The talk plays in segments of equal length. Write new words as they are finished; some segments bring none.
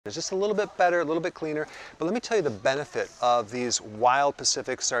It's just a little bit better, a little bit cleaner. But let me tell you the benefit of these wild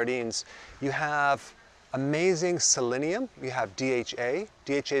Pacific sardines. You have amazing selenium, you have DHA.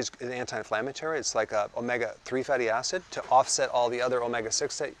 DHA is an anti-inflammatory. It's like a omega-3 fatty acid to offset all the other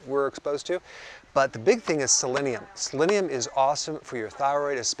omega-6 that we're exposed to. But the big thing is selenium. Selenium is awesome for your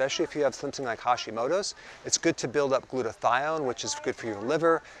thyroid, especially if you have something like Hashimoto's. It's good to build up glutathione, which is good for your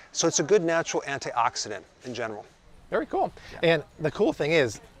liver. So it's a good natural antioxidant in general. Very cool. Yeah. And the cool thing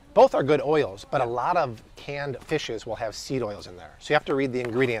is, both are good oils, but a lot of canned fishes will have seed oils in there. So you have to read the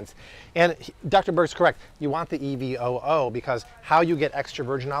ingredients. And Dr. Berg's correct. You want the EVOO because how you get extra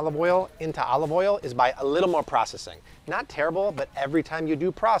virgin olive oil into olive oil is by a little more processing. Not terrible, but every time you do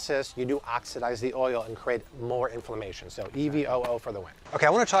process, you do oxidize the oil and create more inflammation. So EVOO for the win. Okay, I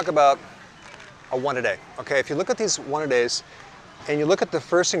want to talk about a one a day. Okay, if you look at these one a days and you look at the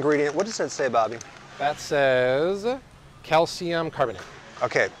first ingredient, what does that say, Bobby? That says calcium carbonate.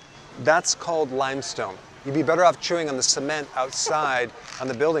 Okay, that's called limestone. You'd be better off chewing on the cement outside on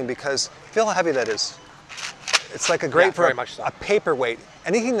the building because feel how heavy that is. It's like a great for a paperweight.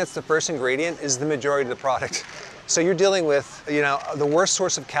 Anything that's the first ingredient is the majority of the product. So you're dealing with, you know, the worst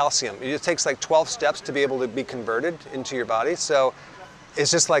source of calcium. It takes like 12 steps to be able to be converted into your body. So it's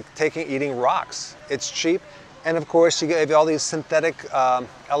just like eating rocks. It's cheap. And of course you have all these synthetic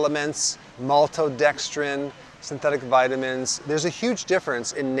elements, maltodextrin, synthetic vitamins. There's a huge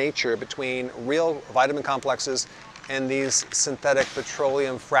difference in nature between real vitamin complexes and these synthetic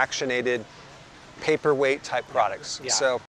petroleum fractionated paperweight type products. Yeah. So